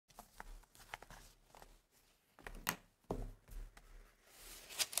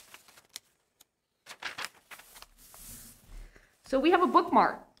So we have a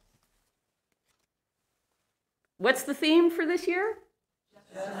bookmark. What's the theme for this year?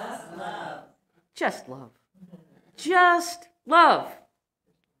 Just love. Just love. Just love.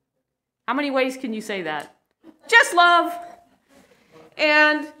 How many ways can you say that? Just love.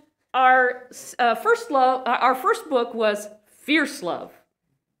 And our first book was Fierce Love.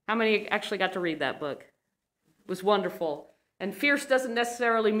 How many actually got to read that book? It was wonderful. And fierce doesn't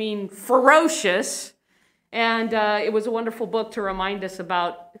necessarily mean ferocious. And it was a wonderful book to remind us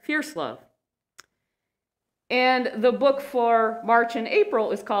about fierce love. And the book for March and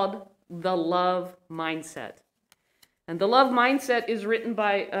April is called The Love Mindset. And The Love Mindset is written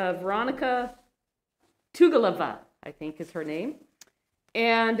by Veronica Tugaleva, I think is her name.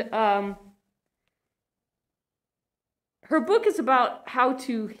 And her book is about how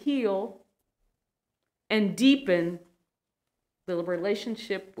to heal and deepen the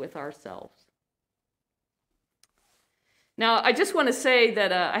relationship with ourselves. Now, I just want to say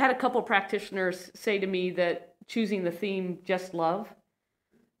that I had a couple practitioners say to me that choosing the theme, Just Love,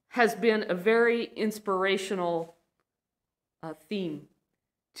 has been a very inspirational theme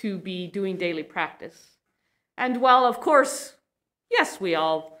to be doing daily practice. And while, of course, yes, we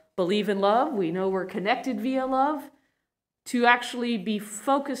all believe in love, we know we're connected via love, to actually be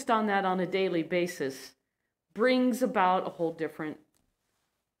focused on that on a daily basis brings about a whole different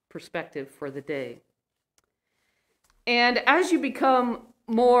perspective for the day. And as you become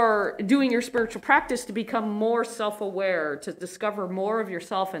more, doing your spiritual practice to become more self-aware, to discover more of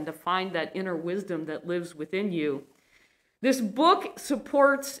yourself and to find that inner wisdom that lives within you, this book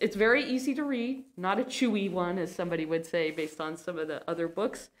supports, it's very easy to read, not a chewy one, as somebody would say, based on some of the other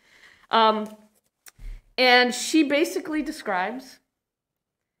books. And she basically describes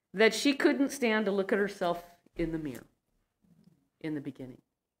that she couldn't stand to look at herself in the mirror in the beginning.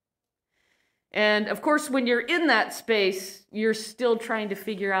 And of course, when you're in that space, you're still trying to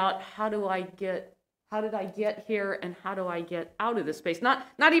figure out how did I get here and how do I get out of this space? Not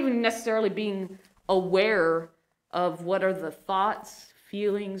even necessarily being aware of what are the thoughts,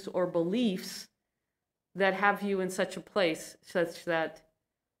 feelings, or beliefs that have you in such a place such that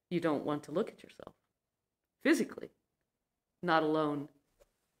you don't want to look at yourself physically, not alone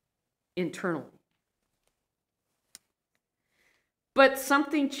internally. But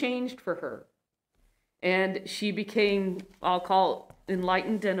something changed for her. And she became, I'll call,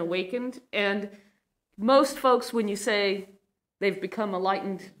 enlightened and awakened. And most folks, when you say they've become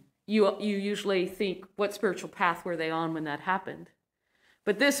enlightened, you usually think, what spiritual path were they on when that happened?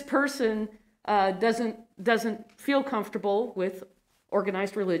 But this person doesn't feel comfortable with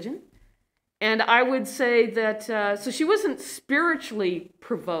organized religion. And I would say that, so she wasn't spiritually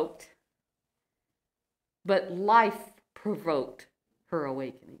provoked, but life provoked her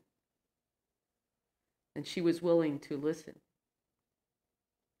awakening. And she was willing to listen.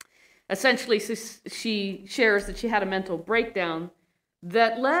 Essentially, she shares that she had a mental breakdown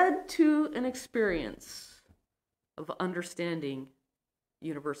that led to an experience of understanding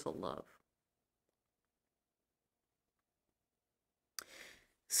universal love.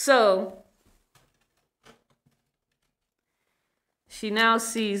 So, she now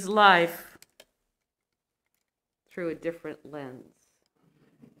sees life through a different lens.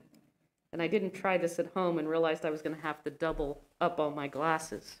 And I didn't try this at home and realized I was going to have to double up on my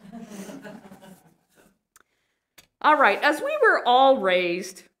glasses. All right, as we were all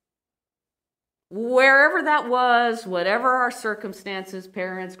raised, wherever that was, whatever our circumstances,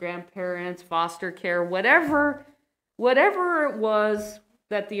 parents, grandparents, foster care, whatever it was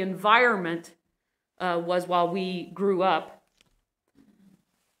that the environment was while we grew up,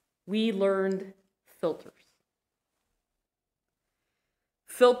 we learned filters.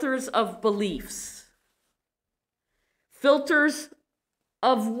 Filters of beliefs. Filters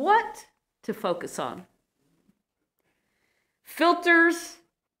of what to focus on. Filters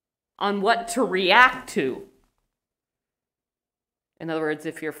on what to react to. In other words,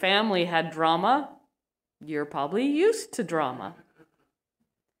 if your family had drama, you're probably used to drama.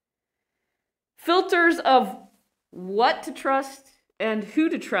 Filters of what to trust and who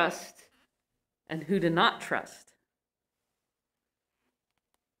to not trust.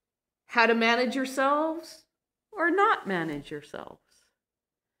 How to manage yourselves or not manage yourselves.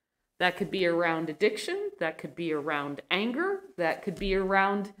 That could be around addiction, that could be around anger, that could be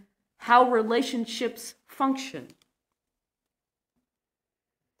around how relationships function.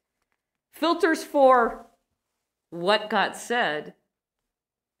 Filters for what got said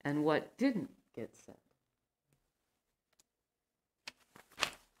and what didn't get said.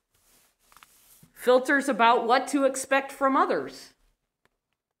 Filters about what to expect from others.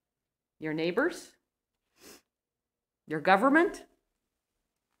 Your neighbors, your government,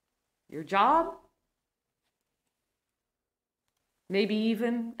 your job, maybe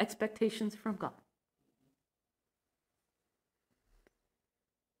even expectations from God.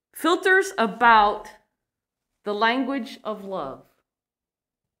 Filters about the language of love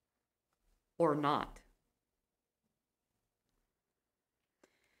or not.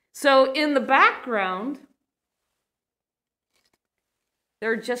 So in the background,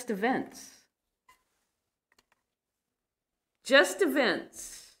 they're just events. Just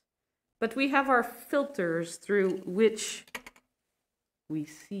events. But we have our filters through which we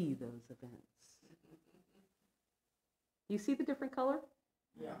see those events. You see the different color?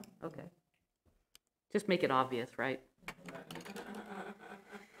 Yeah. Okay. Just make it obvious, right?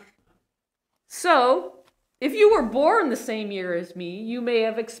 So, if you were born the same year as me, you may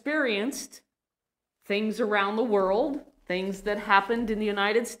have experienced things around the world, things that happened in the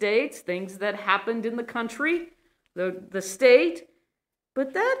United States, things that happened in the country, the state.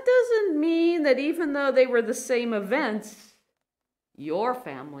 But that doesn't mean that even though they were the same events, your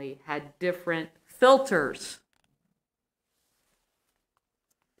family had different filters.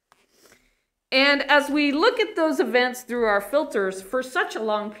 And as we look at those events through our filters for such a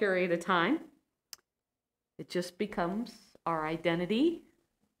long period of time, it just becomes our identity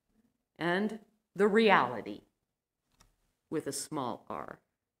and the reality with a small r.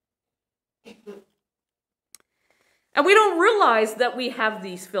 And we don't realize that we have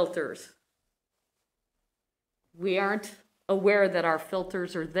these filters. We aren't aware that our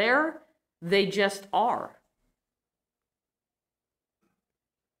filters are there. They just are.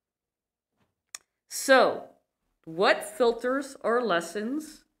 So, what filters or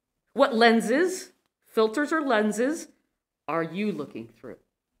lessons, what lenses, filters or lenses, are you looking through?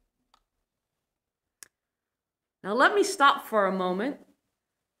 Now let me stop for a moment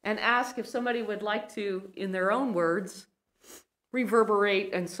and ask if somebody would like to, in their own words,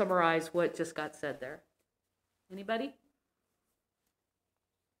 reverberate and summarize what just got said there. Anybody?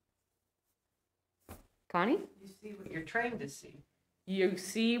 Connie? You see what you're trained to see. You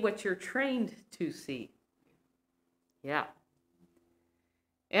see what you're trained to see. Yeah.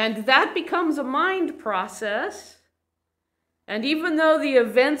 And that becomes a mind process. And even though the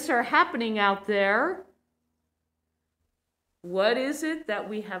events are happening out there, what is it that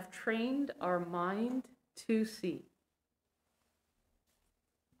we have trained our mind to see?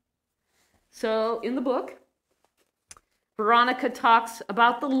 So in the book, Veronica talks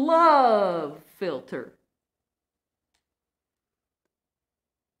about the love filter.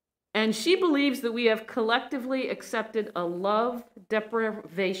 And she believes that we have collectively accepted a love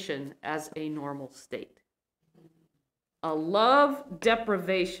deprivation as a normal state. A love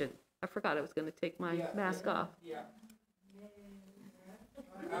deprivation. I forgot I was going to take my mask off. Yeah.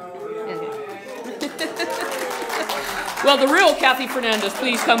 Well, the real Kathy Fernandes,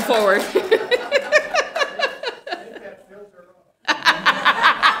 please come forward. Take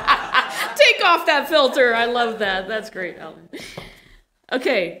off that filter. I love that. That's great, Alan.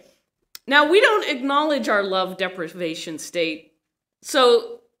 Okay. Now, we don't acknowledge our love deprivation state.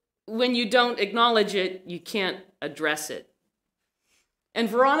 So when you don't acknowledge it, you can't address it. And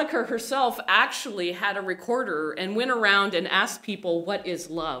Veronica herself actually had a recorder and went around and asked people, what is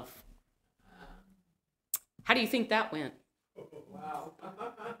love? How do you think that went? Wow.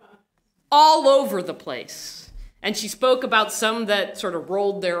 All over the place. And she spoke about some that sort of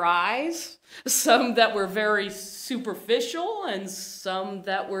rolled their eyes, some that were very superficial, and some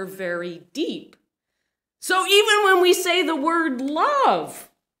that were very deep. So even when we say the word love,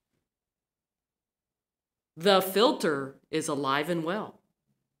 the filter is alive and well.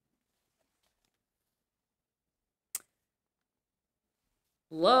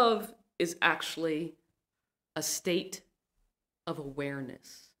 Love is actually a state of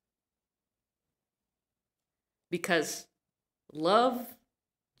awareness. Because love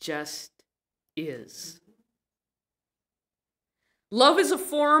just is. Love is a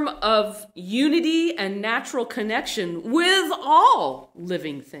form of unity and natural connection with all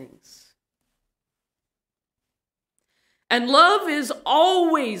living things. And love is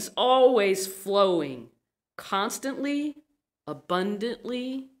always, always flowing, constantly,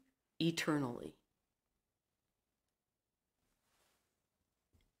 abundantly, eternally.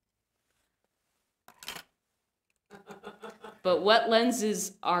 But what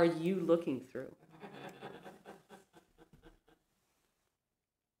lenses are you looking through?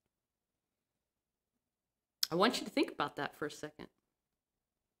 I want you to think about that for a second.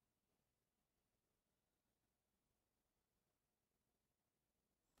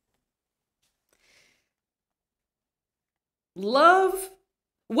 Love,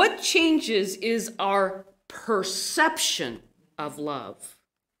 what changes is our perception of love.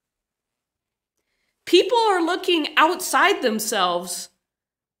 People are looking outside themselves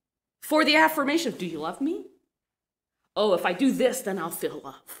for the affirmation of, do you love me? Oh, if I do this, then I'll feel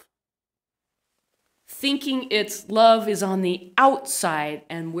love. Thinking it's love is on the outside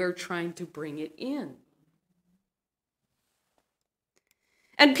and we're trying to bring it in.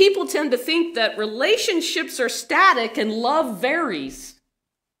 And people tend to think that relationships are static and love varies.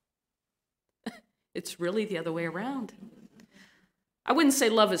 It's really the other way around. I wouldn't say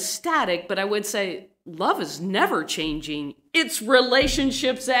love is static, but I would say love is never changing. It's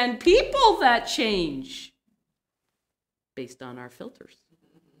relationships and people that change based on our filters.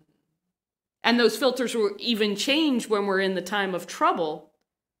 And those filters will even change when we're in the time of trouble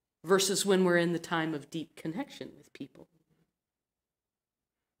versus when we're in the time of deep connection with people.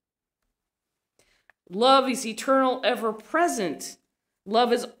 Love is eternal, ever present.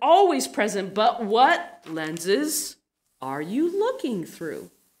 Love is always present, but what lenses are you looking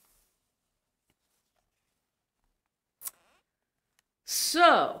through?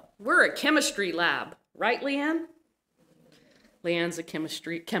 So, we're a chemistry lab, right, Leanne? Leanne's a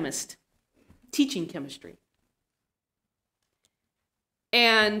chemist, teaching chemistry.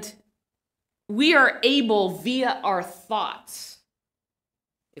 And we are able, via our thoughts,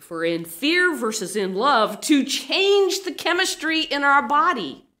 if we're in fear versus in love, to change the chemistry in our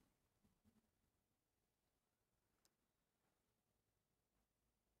body.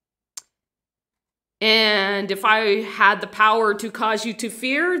 And if I had the power to cause you to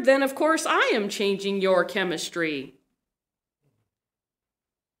fear, then of course I am changing your chemistry.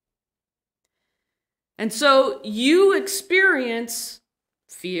 And so you experience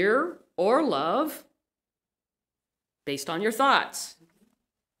fear or love based on your thoughts.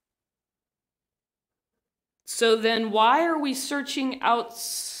 So then why are we searching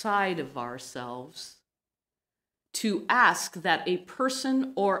outside of ourselves to ask that a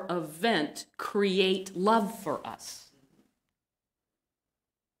person or event create love for us?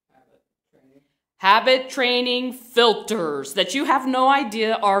 Habit training filters that you have no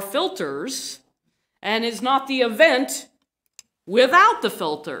idea are filters, and is not the event without the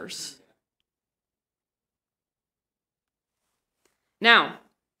filters. Now,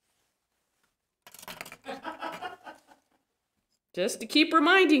 just to keep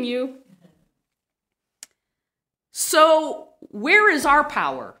reminding you, so where is our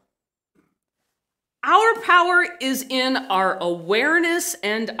power? Our power is in our awareness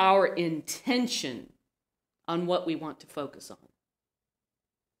and our intention on what we want to focus on.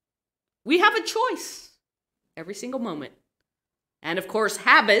 We have a choice every single moment. And of course,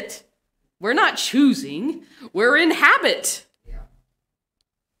 habit, we're not choosing, we're in habit. Yeah.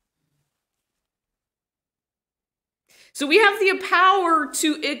 So we have the power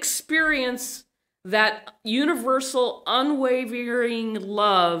to experience that universal, unwavering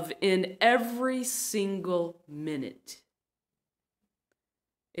love in every single minute.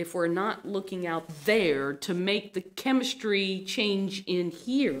 If we're not looking out there to make the chemistry change in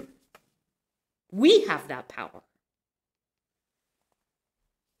here, we have that power.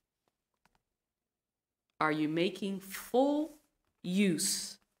 Are you making full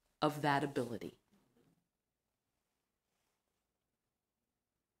use of that ability?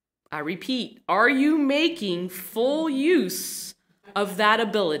 I repeat, are you making full use of that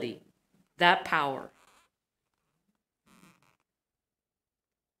ability, that power?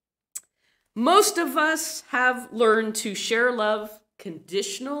 Most of us have learned to share love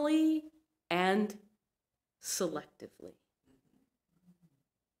conditionally and selectively.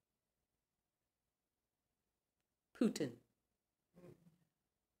 Putin.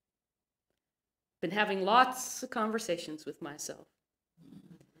 Been having lots of conversations with myself.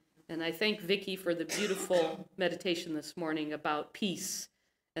 And I thank Vicki for the beautiful meditation this morning about peace.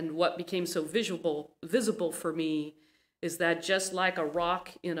 And what became so visible for me is that just like a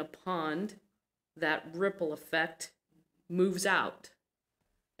rock in a pond, that ripple effect moves out.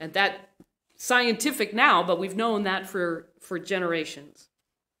 And that scientific now, but we've known that for generations.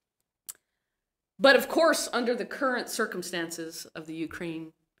 But of course, under the current circumstances of the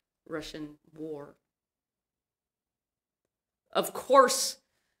Ukraine-Russian war, of course,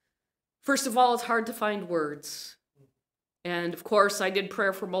 first of all, it's hard to find words. And of course, I did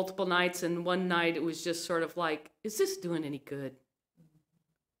prayer for multiple nights, and one night it was just sort of like, is this doing any good?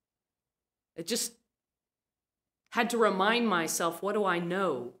 It just had to remind myself, what do I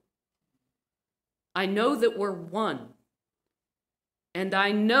know? I know that we're one. And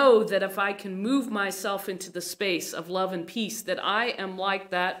I know that if I can move myself into the space of love and peace, that I am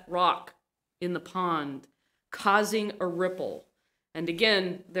like that rock in the pond, causing a ripple. And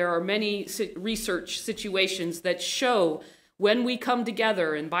again, there are many research situations that show when we come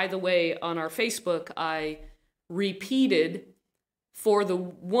together, and by the way, on our Facebook, I repeated for the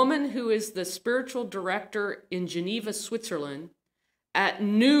woman who is the spiritual director in Geneva, Switzerland, at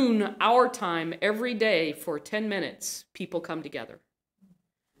noon, our time, every day for 10 minutes, people come together.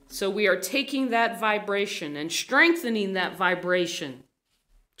 So we are taking that vibration and strengthening that vibration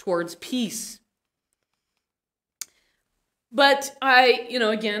towards peace. But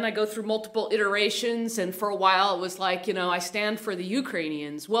again, I go through multiple iterations, and for a while it was like, I stand for the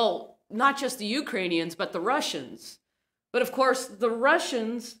Ukrainians. Well, not just the Ukrainians, but the Russians. But of course, the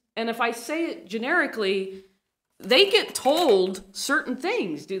Russians, and if I say it generically, they get told certain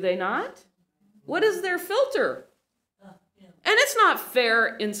things, do they not? What is their filter? And it's not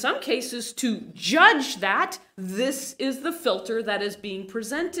fair in some cases to judge that. This is the filter that is being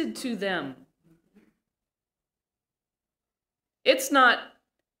presented to them. It's not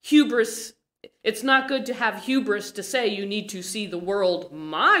hubris. It's not good to have hubris to say you need to see the world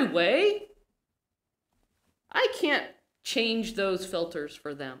my way. I can't change those filters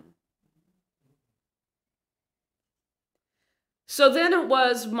for them. So then it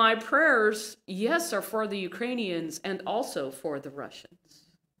was my prayers, yes, are for the Ukrainians and also for the Russians.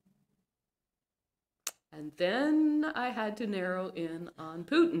 And then I had to narrow in on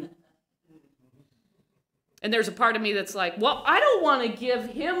Putin. And there's a part of me that's like, well, I don't want to give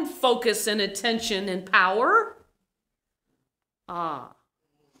him focus and attention and power.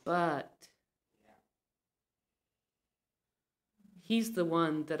 But he's the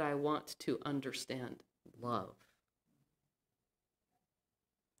one that I want to understand love.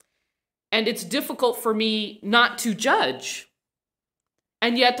 And it's difficult for me not to judge.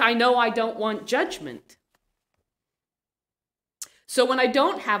 And yet I know I don't want judgment. So when I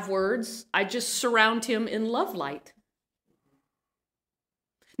don't have words, I just surround him in love light.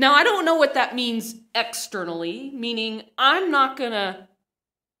 Now, I don't know what that means externally, meaning I'm not going to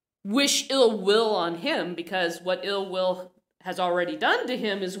wish ill will on him, because what ill will has already done to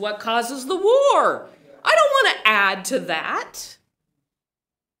him is what causes the war. I don't want to add to that.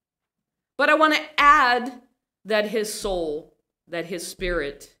 But I want to add that his soul, that his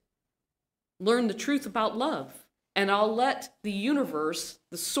spirit, learn the truth about love. And I'll let the universe,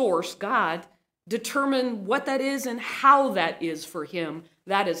 the source, God, determine what that is and how that is for him.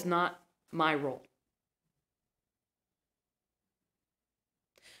 That is not my role.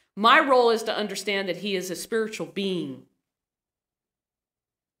 My role is to understand that he is a spiritual being.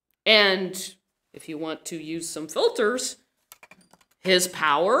 And if you want to use some filters, his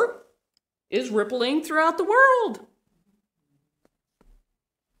power is rippling throughout the world.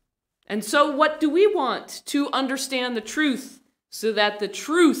 And so what do we want? To understand the truth so that the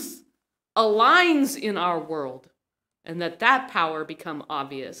truth aligns in our world and that power become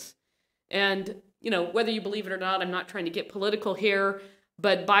obvious. And, whether you believe it or not, I'm not trying to get political here,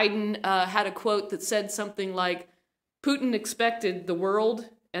 but Biden had a quote that said something like, Putin expected the world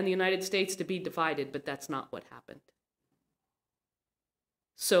and the United States to be divided, but that's not what happened.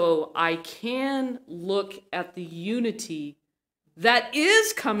 So I can look at the unity that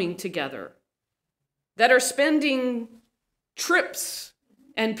is coming together, that are spending trips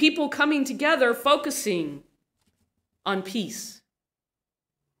and people coming together focusing on peace.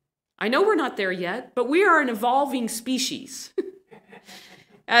 I know we're not there yet, but we are an evolving species.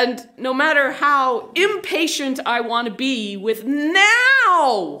 And no matter how impatient I want to be with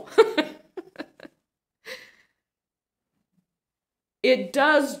now, it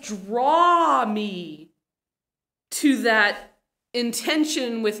does draw me to that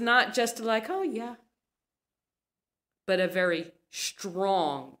intention with not just like, oh yeah, but a very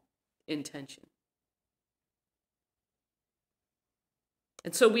strong intention.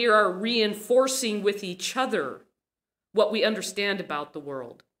 And so we are reinforcing with each other what we understand about the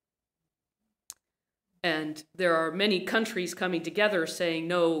world. And there are many countries coming together saying,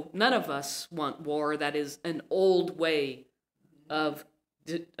 no, none of us want war. That is an old way of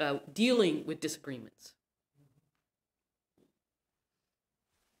dealing with disagreements.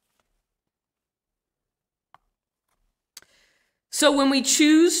 So when we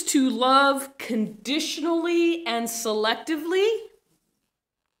choose to love conditionally and selectively,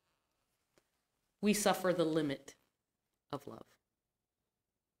 we suffer the limit of love.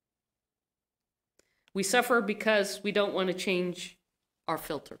 We suffer because we don't want to change our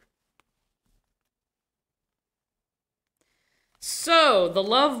filter. So, the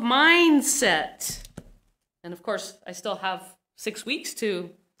love mindset. And of course, I still have 6 weeks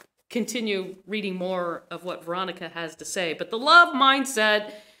to continue reading more of what Veronica has to say. But the love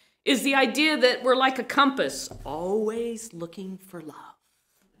mindset is the idea that we're like a compass, always looking for love.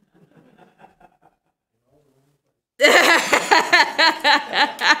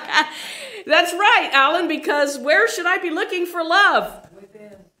 That's right, Alan, because where should I be looking for love?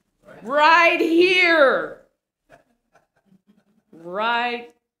 Within. Right here.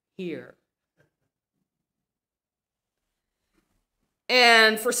 Right here.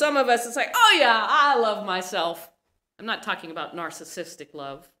 And for some of us, it's like, oh yeah, I love myself. I'm not talking about narcissistic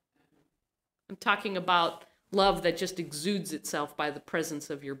love. I'm talking about love that just exudes itself by the presence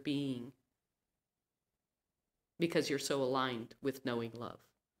of your being, because you're so aligned with knowing love.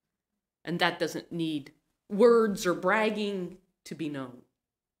 And that doesn't need words or bragging to be known.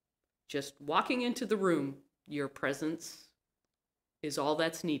 Just walking into the room, your presence is all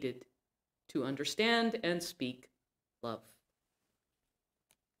that's needed to understand and speak love.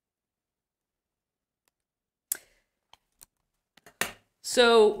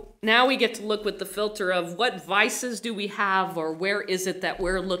 So now we get to look with the filter of what vices do we have, or where is it that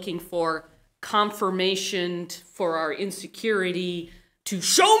we're looking for confirmation for our insecurity to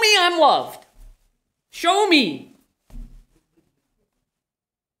show me I'm loved. Show me.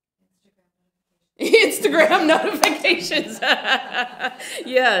 Instagram notifications.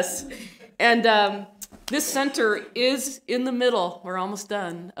 Yes. And this center is in the middle, we're almost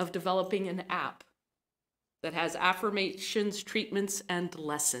done, of developing an app that has affirmations, treatments, and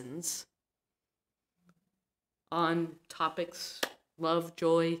lessons on topics: love,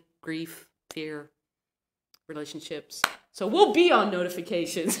 joy, grief, fear, relationships. So we'll be on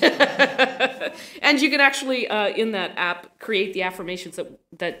notifications. And you can actually, in that app, create the affirmations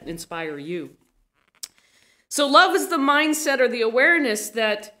that inspire you. So love is the mindset or the awareness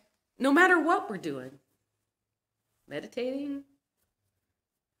that no matter what we're doing, meditating,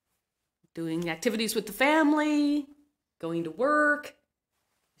 doing activities with the family, going to work,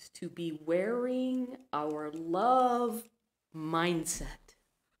 is to be wearing our love mindset.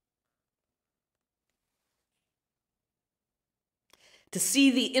 To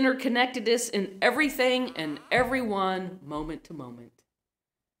see the interconnectedness in everything and everyone, moment to moment.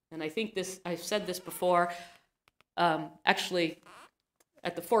 And I think this, I've said this before, actually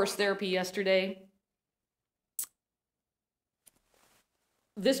at the forest therapy yesterday,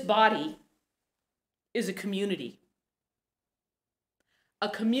 this body is a community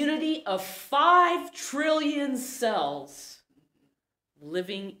of 5 trillion cells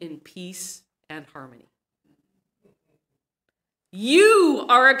living in peace and harmony. You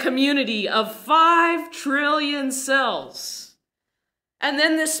are a community of 5 trillion cells. And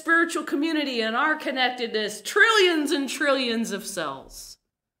then this spiritual community and our connectedness, trillions and trillions of cells.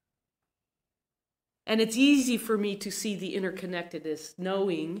 And it's easy for me to see the interconnectedness,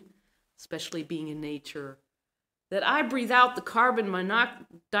 knowing, especially being in nature, that I breathe out the carbon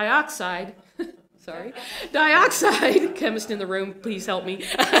dioxide. Sorry, dioxide. Chemist in the room, please help me.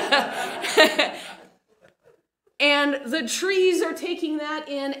 And the trees are taking that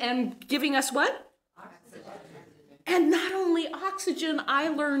in and giving us what? Oxygen. And not only oxygen, I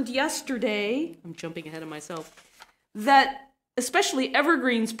learned yesterday, I'm jumping ahead of myself, that especially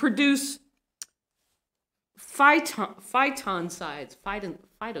evergreens produce phytonsides, Phytonsides.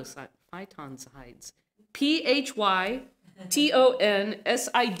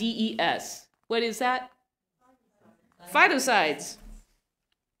 What is that? Phytosides.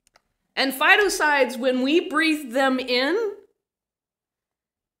 And phytosides, when we breathe them in,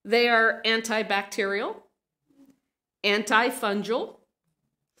 they are antibacterial, antifungal,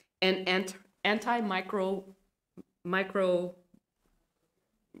 and antimicrobial.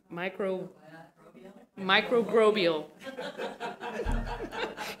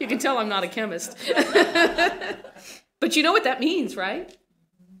 You can tell I'm not a chemist. But you know what that means, right?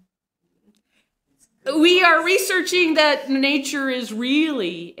 We are researching that nature is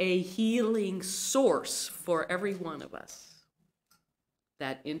really a healing source for every one of us.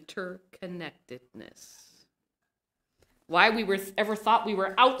 That interconnectedness. Why we ever thought we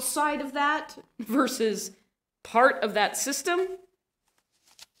were outside of that versus part of that system.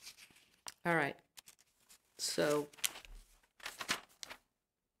 All right. So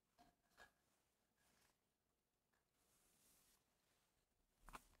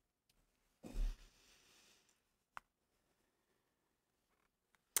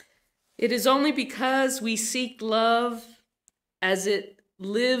it is only because we seek love as it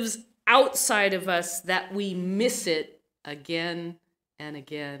lives outside of us that we miss it again and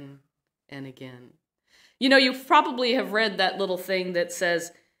again and again. You know, you probably have read that little thing that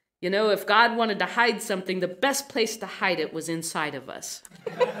says, you know, if God wanted to hide something, the best place to hide it was inside of us.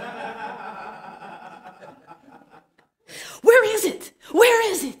 Where is it?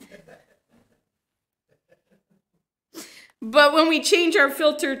 Where is it? But when we change our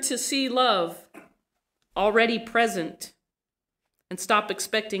filter to see love already present and stop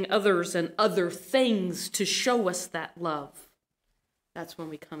expecting others and other things to show us that love, that's when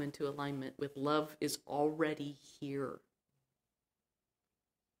we come into alignment with love is already here.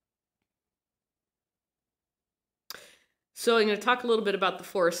 So I'm going to talk a little bit about the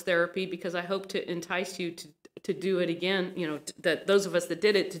forest therapy because I hope to entice you to do it again, that those of us that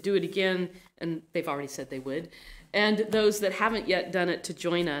did it to do it again, and they've already said they would, and those that haven't yet done it to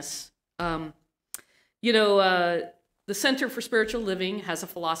join us. The Center for Spiritual Living has a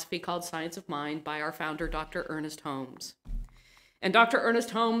philosophy called Science of Mind by our founder, Dr. Ernest Holmes. And Dr.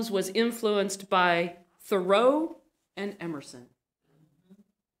 Ernest Holmes was influenced by Thoreau and Emerson.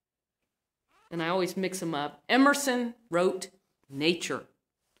 And I always mix them up. Emerson wrote Nature.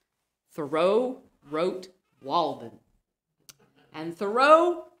 Thoreau wrote Walden. And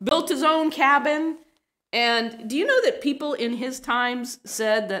Thoreau built his own cabin. And do you know that people in his times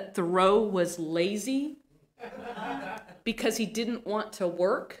said that Thoreau was lazy because he didn't want to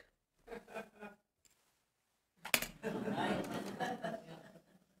work?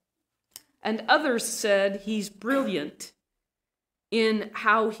 And others said he's brilliant in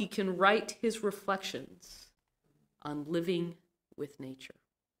how he can write his reflections on living with nature.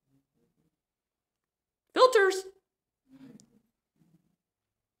 Filters.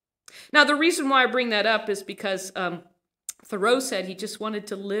 Now, the reason why I bring that up is because Thoreau said he just wanted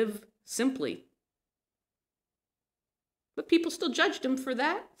to live simply. But people still judged him for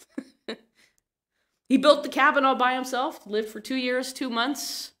that. He built the cabin all by himself, lived for 2 years, 2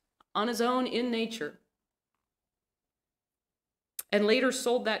 months on his own in nature. And later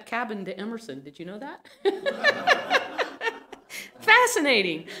sold that cabin to Emerson. Did you know that?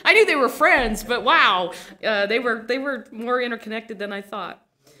 Fascinating. I knew they were friends, but wow, they were more interconnected than I thought.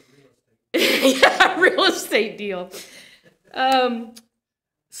 Yeah, real estate deal.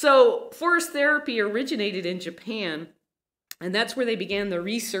 So forest therapy originated in Japan, and that's where they began the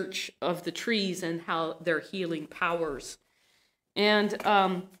research of the trees and how their healing powers. And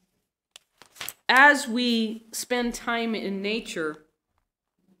as we spend time in nature,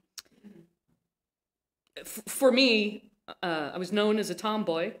 for me, I was known as a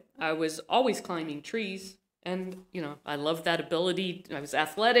tomboy. I was always climbing trees, and I loved that ability. I was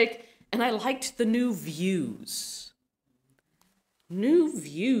athletic, and I liked the new views. New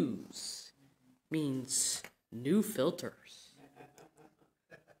views means new filters.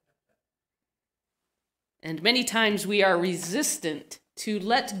 And many times we are resistant to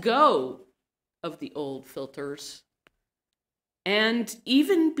let go of the old filters and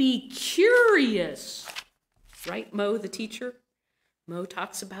even be curious. Right, Mo, the teacher? Mo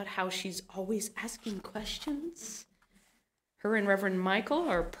talks about how she's always asking questions. Her and Reverend Michael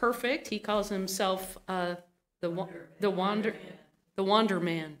are perfect. He calls himself the Wonder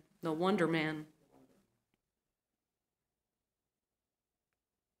Man.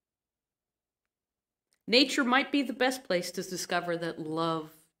 Nature might be the best place to discover that love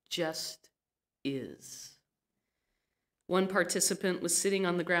just is. One participant was sitting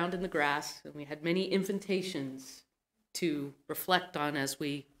on the ground in the grass, and we had many invitations to reflect on as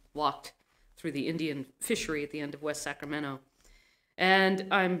we walked through the Indian fishery at the end of West Sacramento. And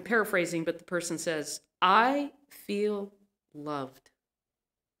I'm paraphrasing, but the person says, "I feel loved.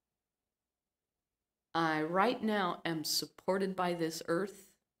 I right now am supported by this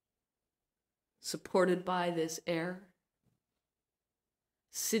earth, supported by this air,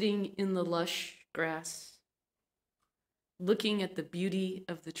 sitting in the lush grass, looking at the beauty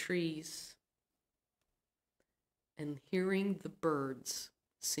of the trees, and hearing the birds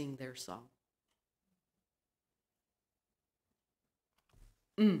sing their song."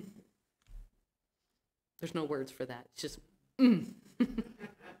 There's no words for that. It's just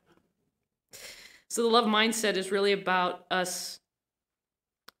So the love mindset is really about us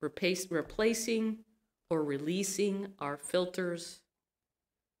replacing or releasing our filters.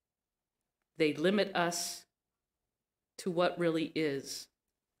 They limit us to what really is.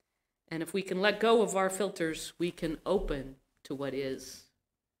 And if we can let go of our filters, we can open to what is,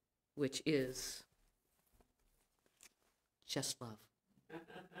 which is just love.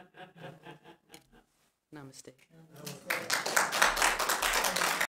 Namaste.